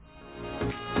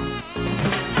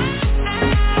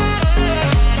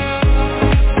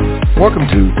Welcome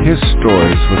to His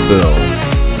Stories with Bill,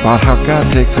 about how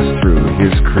God takes us through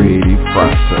His creative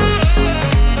process.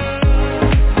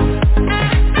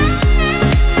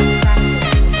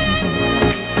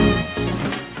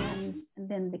 And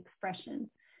then the expression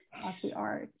of the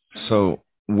art. So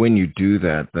when you do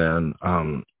that, then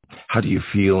how do you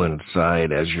feel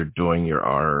inside as you're doing your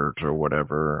art or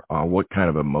whatever? What kind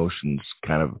of emotions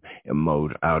kind of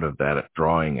emote out of that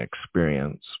drawing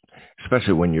experience,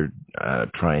 especially when you're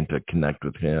trying to connect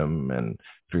with Him and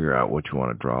figure out what you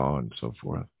want to draw and so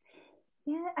forth?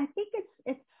 Yeah, I think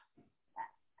it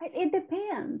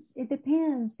depends. It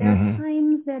depends. There are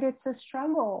times that it's a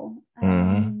struggle,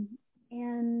 and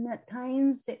at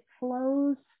times it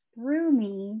flows through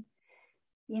me,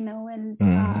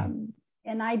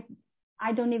 and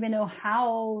I don't even know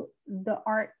how the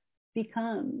art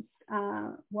becomes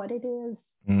what it is,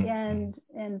 and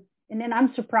then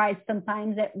I'm surprised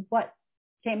sometimes at what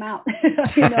came out,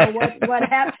 what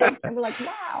happened. I'm like,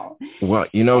 wow. Well,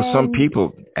 some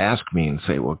people ask me and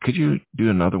say, well, could you do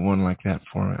another one like that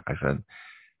for me? I said,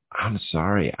 I'm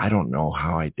sorry, I don't know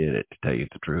how I did it, to tell you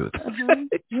the truth.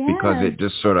 Because it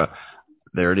just sort of,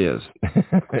 there it is.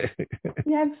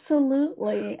 Yeah,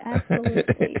 absolutely.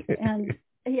 And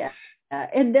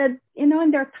and that, and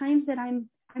there are times that I'm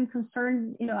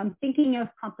concerned, I'm thinking of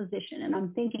composition and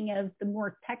I'm thinking of the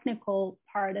more technical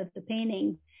part of the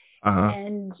painting.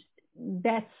 And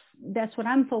that's what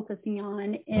I'm focusing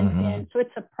on. And so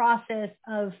it's a process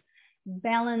of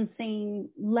balancing,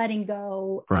 letting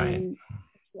go. Right. And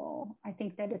well, I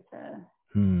think that it's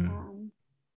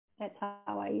that's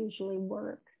how I usually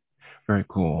work. Very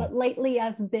cool. But lately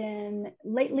I've been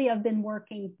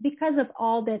working because of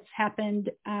all that's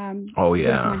happened with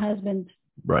my husband.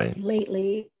 Right.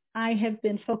 Lately, I have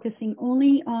been focusing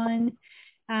only on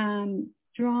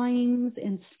drawings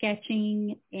and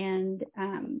sketching and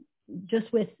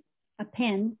just with a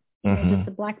pen, just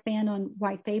a black pen on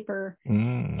white paper,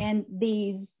 and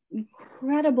these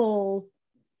incredible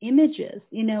images,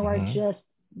 are just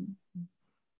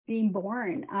being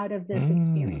born out of this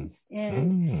experience.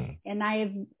 And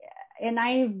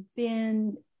I've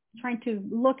been trying to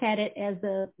look at it as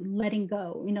a letting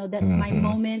go, that's my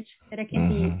moment, that I can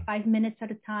be 5 minutes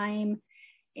at a time,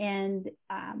 and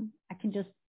I can just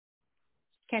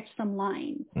sketch some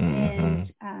lines, and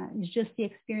it's just the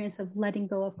experience of letting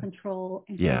go of control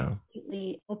and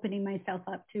completely opening myself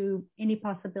up to any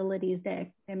possibilities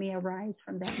that may arise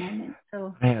from that moment.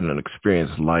 So I had an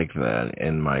experience like that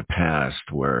in my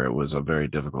past where it was a very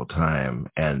difficult time,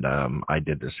 and I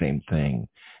did the same thing,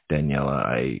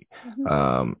 Daniela.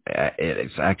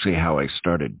 It's actually how I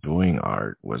started doing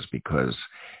art, was because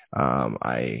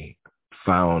I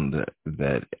found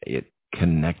that it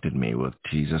connected me with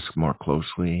Jesus more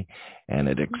closely, and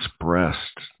it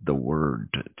expressed the word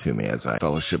to me as I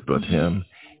fellowshiped with Him.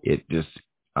 It just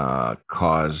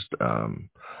caused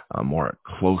a more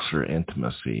closer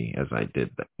intimacy as I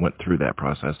went through that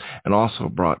process, and also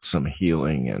brought some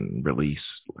healing and release,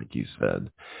 like you said,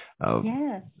 of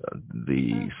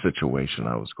the situation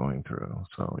I was going through.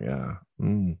 So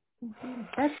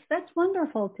That's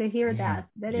wonderful to hear that.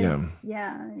 That is,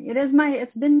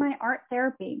 it's been my art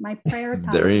therapy, my prayer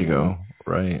time. There you go.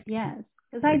 Right. Yes.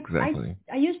 Because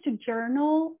I used to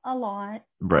journal a lot.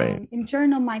 Right. And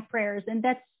journal my prayers, and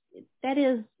that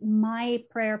is my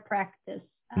prayer practice.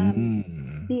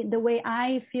 The way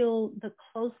I feel the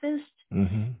closest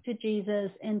to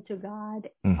Jesus and to God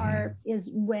is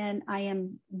when I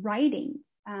am writing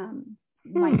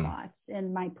my thoughts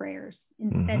and my prayers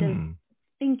instead of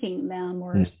thinking them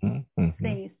or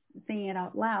saying it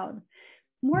out loud.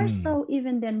 More so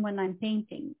even than when I'm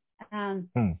painting.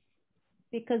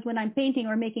 Because when I'm painting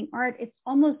or making art, it's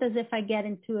almost as if I get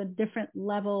into a different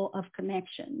level of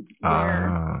connection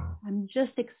where I'm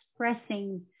just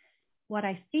expressing what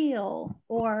I feel,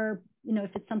 or,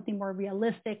 if it's something more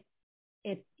realistic,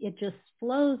 it just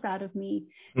flows out of me.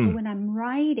 But when I'm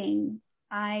writing,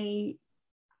 I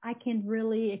can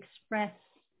really express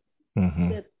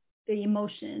the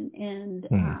emotion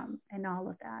and all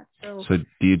of that. So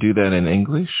do you do that in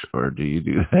English or do you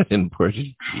do that in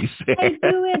Portuguese? I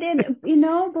do it in,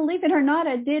 believe it or not,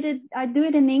 I do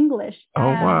it in English. Oh,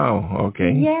 wow.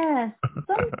 Okay. Yes.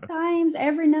 Sometimes,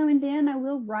 every now and then, I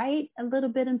will write a little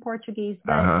bit in Portuguese,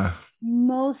 but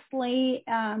mostly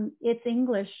it's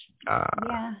English.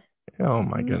 Oh,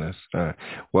 my goodness.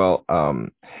 Well,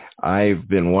 I've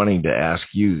been wanting to ask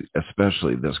you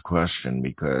especially this question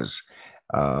because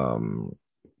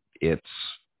it's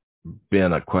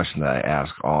been a question that I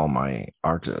ask all my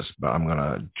artists, but I'm going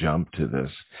to jump to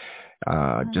this.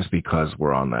 just because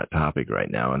we're on that topic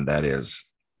right now, and that is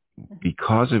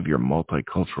because of your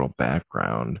multicultural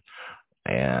background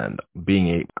and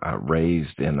being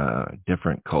raised in a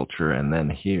different culture and then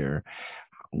here,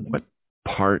 what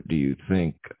part do you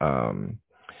think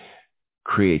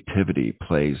creativity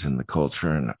plays in the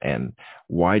culture, and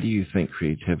why do you think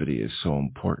creativity is so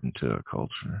important to a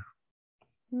culture?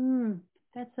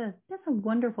 That's a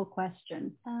wonderful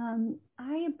question.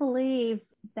 I believe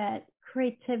that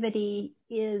creativity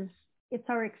it's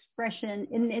our expression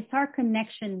and it's our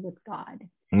connection with God,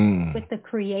 with the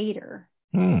Creator.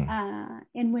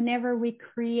 And whenever we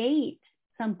create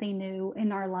something new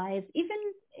in our lives, even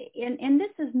and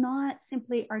this is not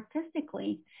simply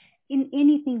artistically, in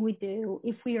anything we do,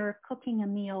 if we are cooking a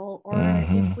meal or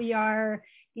if we are,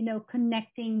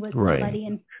 connecting with somebody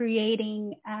and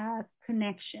creating a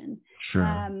connection,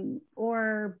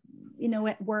 or,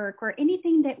 at work or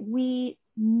anything that we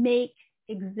make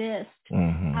exist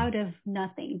out of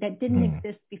nothing that didn't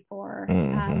exist before.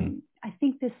 I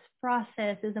think this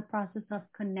process is a process of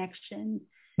connection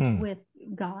with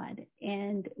God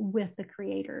and with the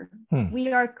Creator.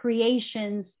 We are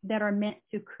creations that are meant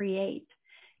to create.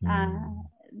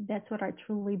 That's what I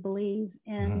truly believe.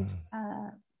 And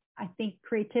I think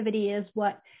creativity is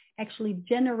what actually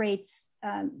generates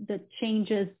the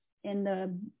changes in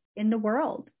the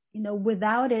world.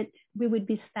 Without it, we would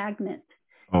be stagnant.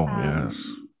 Yes.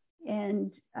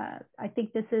 And I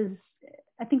think this is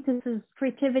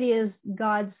creativity is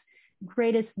God's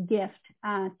greatest gift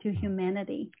to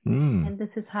humanity. And this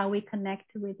is how we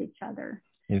connect with each other.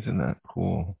 Isn't that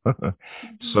cool?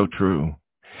 So true.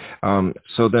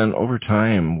 So then over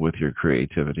time with your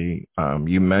creativity,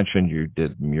 you mentioned you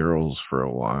did murals for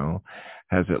a while.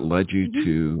 Has it led you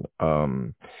to,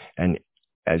 and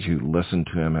as you listen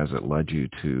to him, has it led you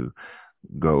to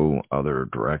go other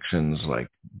directions, like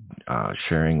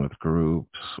sharing with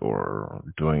groups or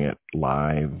doing it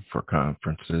live for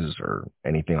conferences or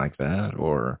anything like that,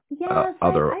 or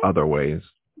other ways?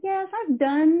 Yes, I've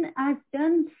done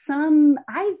some.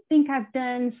 I think I've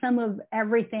done some of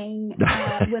everything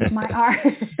with my art.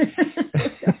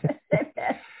 I've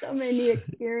had so many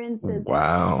experiences.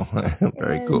 Wow,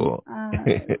 very cool.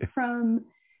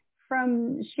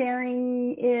 From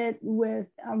sharing it with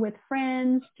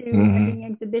friends to having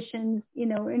exhibitions,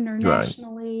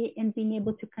 internationally, and being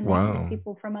able to connect with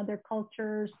people from other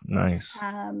cultures. Nice.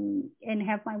 And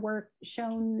have my work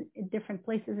shown in different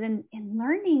places, and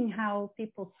learning how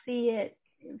people see it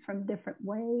from different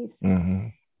ways.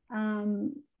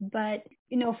 But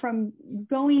from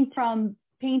going from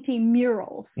painting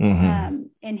murals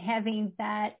and having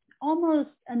that almost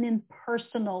an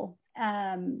impersonal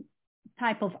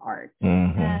type of art.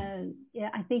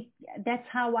 I think that's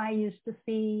how I used to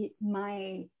see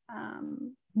my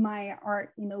my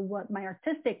art, what my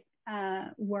artistic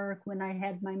work when I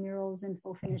had my murals and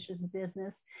full finishes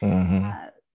business,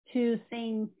 to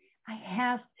saying I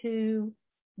have to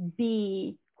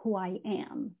be who I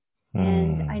am,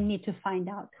 and I need to find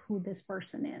out who this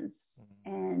person is.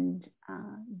 And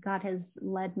God has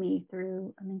led me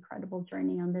through an incredible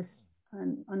journey on this,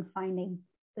 on finding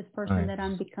this person that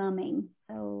I'm becoming.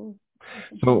 So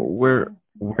where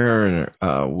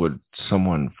would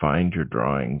someone find your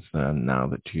drawings then, now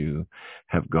that you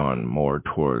have gone more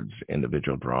towards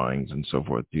individual drawings and so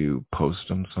forth? Do you post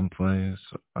them someplace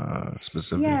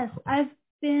specifically? Yes, I've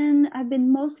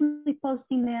been mostly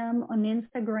posting them on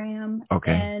Instagram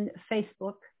and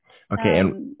Facebook. Okay,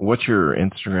 and what's your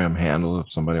Instagram handle if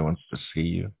somebody wants to see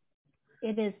you?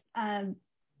 It is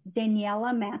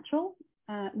Daniela Matchael,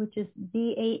 which is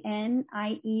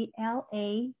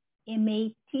DanielaMatchael.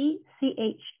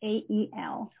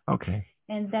 Okay.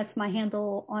 And that's my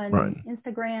handle on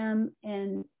Instagram,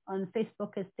 and on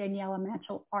Facebook is Daniela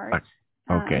Matchael Art.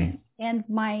 Okay. And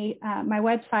my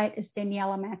website is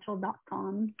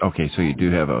DanielaMatchael.com. Okay, so you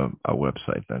do have a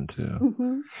website then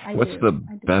too. What's the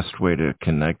best way to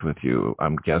connect with you?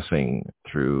 I'm guessing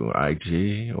through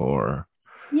IG or?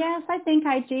 Yes, I think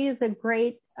IG is a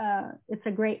great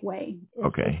way.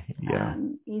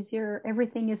 It's easier.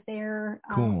 Everything is there,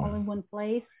 all in one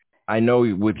place. I know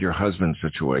with your husband's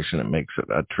situation, it makes it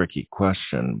a tricky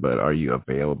question, but are you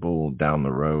available down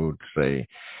the road, say,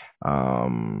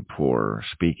 for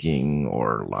speaking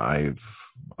or live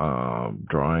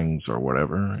drawings or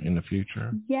whatever in the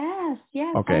future? Yes,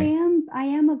 I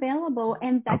am available.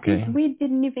 And I think we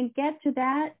didn't even get to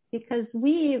that because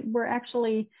we were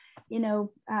actually,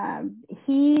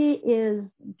 he is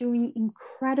doing incredible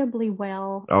incredibly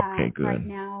well Okay, good. right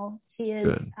now. He is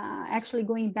actually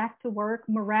going back to work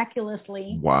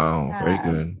miraculously. Wow, very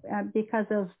good. Because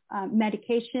of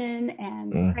medication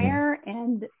and prayer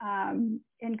and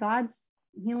God's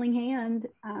healing hand.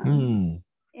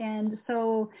 And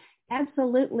so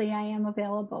absolutely I am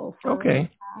available for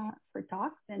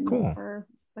talks and for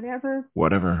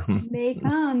whatever may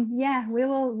come. Yeah,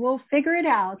 we'll figure it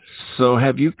out. So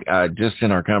have you, just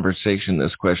in our conversation,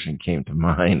 this question came to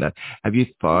mind. Have you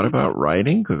thought about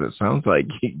writing? Because it sounds like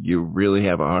you really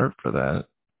have a heart for that.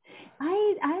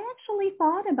 I actually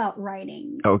thought about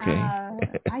writing. Okay.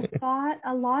 I thought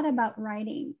a lot about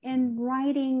writing, and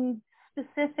writing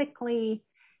specifically.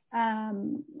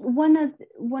 One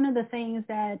of the things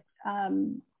that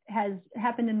has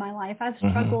happened in my life, I've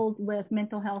struggled with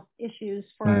mental health issues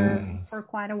for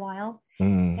quite a while,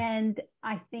 and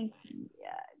I think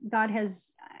God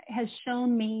has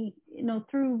shown me,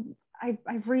 through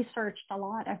I've researched a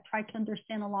lot. I've tried to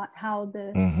understand a lot how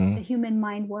the human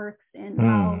mind works and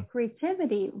how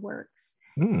creativity works.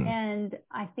 And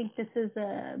I think this is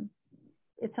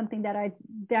it's something that I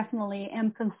definitely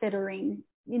am considering,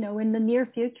 in the near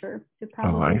future, to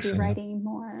probably be writing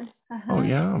more. Oh,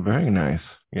 yeah. Very nice.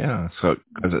 Yeah. So,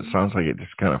 because it sounds like it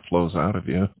just kind of flows out of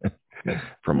you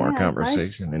from our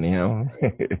conversation anyhow.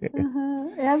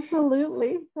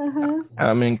 Absolutely.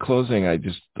 In closing, I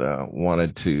just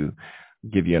wanted to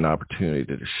give you an opportunity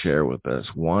to share with us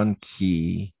one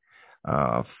key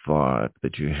thought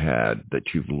that you had,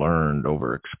 that you've learned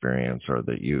over experience, or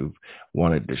that you've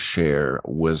wanted to share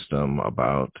wisdom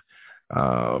about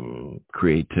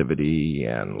creativity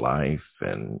and life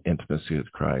and intimacy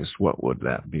with Christ. What would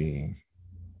that be?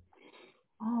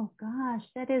 Oh gosh,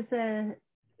 there's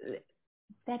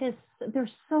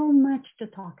so much to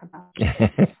talk about.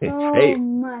 So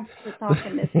much to talk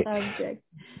in this subject.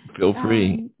 Feel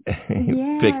free.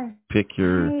 Pick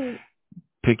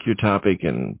your topic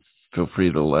and feel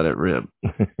free to let it rip.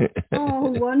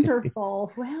 Oh,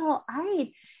 wonderful. Well,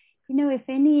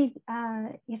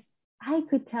 if I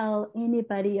could tell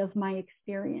anybody of my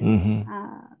experience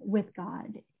with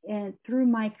God, and through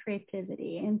my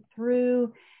creativity and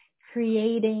through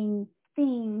creating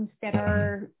things that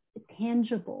are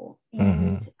tangible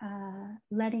and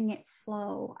letting it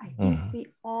flow, I think we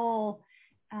all,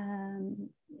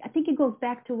 I think it goes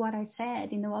back to what I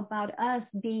said, about us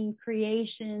being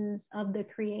creations of the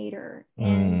Creator,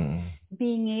 and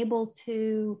being able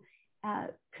to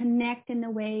connect in a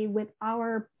way with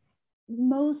our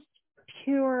most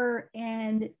pure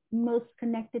and most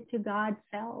connected to God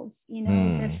selves,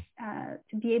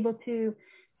 to be able to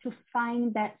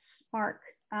find that spark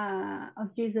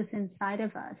of Jesus inside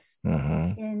of us.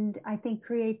 And I think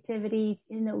creativity,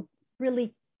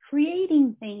 really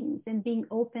creating things and being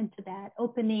open to that,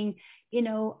 opening,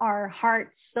 our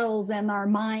hearts, souls, and our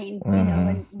minds,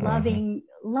 and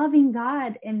loving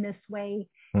God in this way,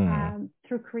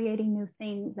 through creating new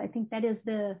things. I think that is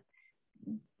the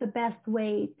best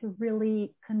way to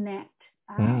really connect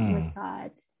with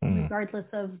God, regardless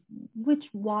of which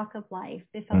walk of life,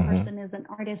 if a person is an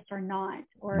artist or not,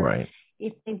 or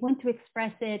if they want to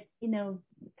express it,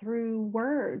 through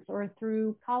words or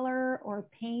through color or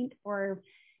paint or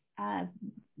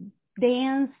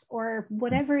dance or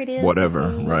whatever it is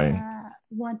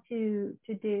want to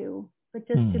do, but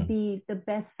just to be the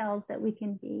best selves that we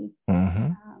can be,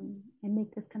 and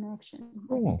make this connection.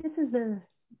 Cool. I think this is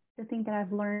the thing that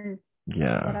I've learned,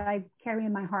 that I carry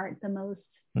in my heart the most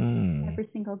every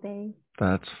single day.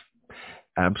 That's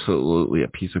absolutely a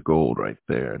piece of gold right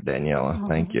there, Daniela.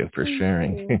 Thank you for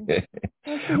sharing.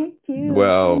 Thank you.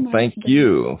 Well, thank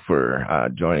you for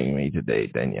joining me today,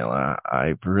 Daniela.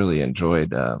 I've really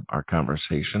enjoyed our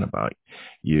conversation about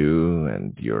you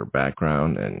and your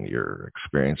background and your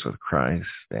experience with Christ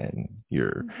and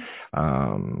your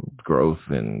growth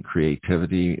and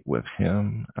creativity with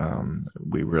Him.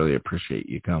 We really appreciate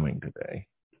you coming today.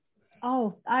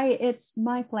 Oh, it's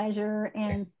my pleasure.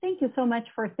 And thank you so much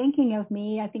for thinking of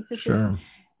me. I think this is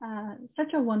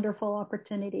such a wonderful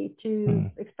opportunity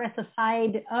to express a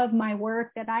side of my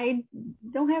work that I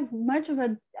don't have much of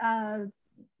a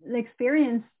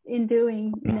experience in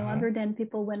doing, other than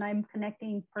people when I'm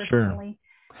connecting personally.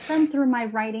 Some through my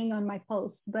writing on my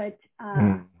posts, but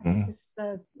I think this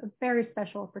is a very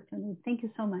special opportunity. Thank you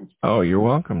so much. Oh, you're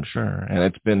welcome. Sure. And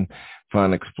it's been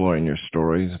fun exploring your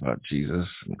stories about Jesus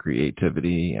and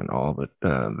creativity and all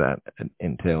that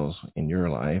entails in your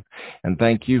life. And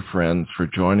thank you, friends, for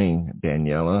joining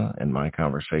Daniela and my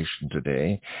conversation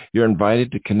today. You're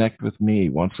invited to connect with me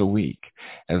once a week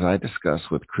as I discuss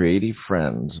with creative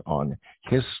friends on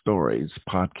His Stories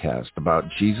podcast about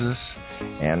Jesus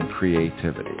and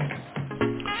creativity.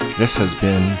 This has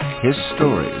been His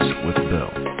Stories with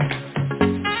Bill.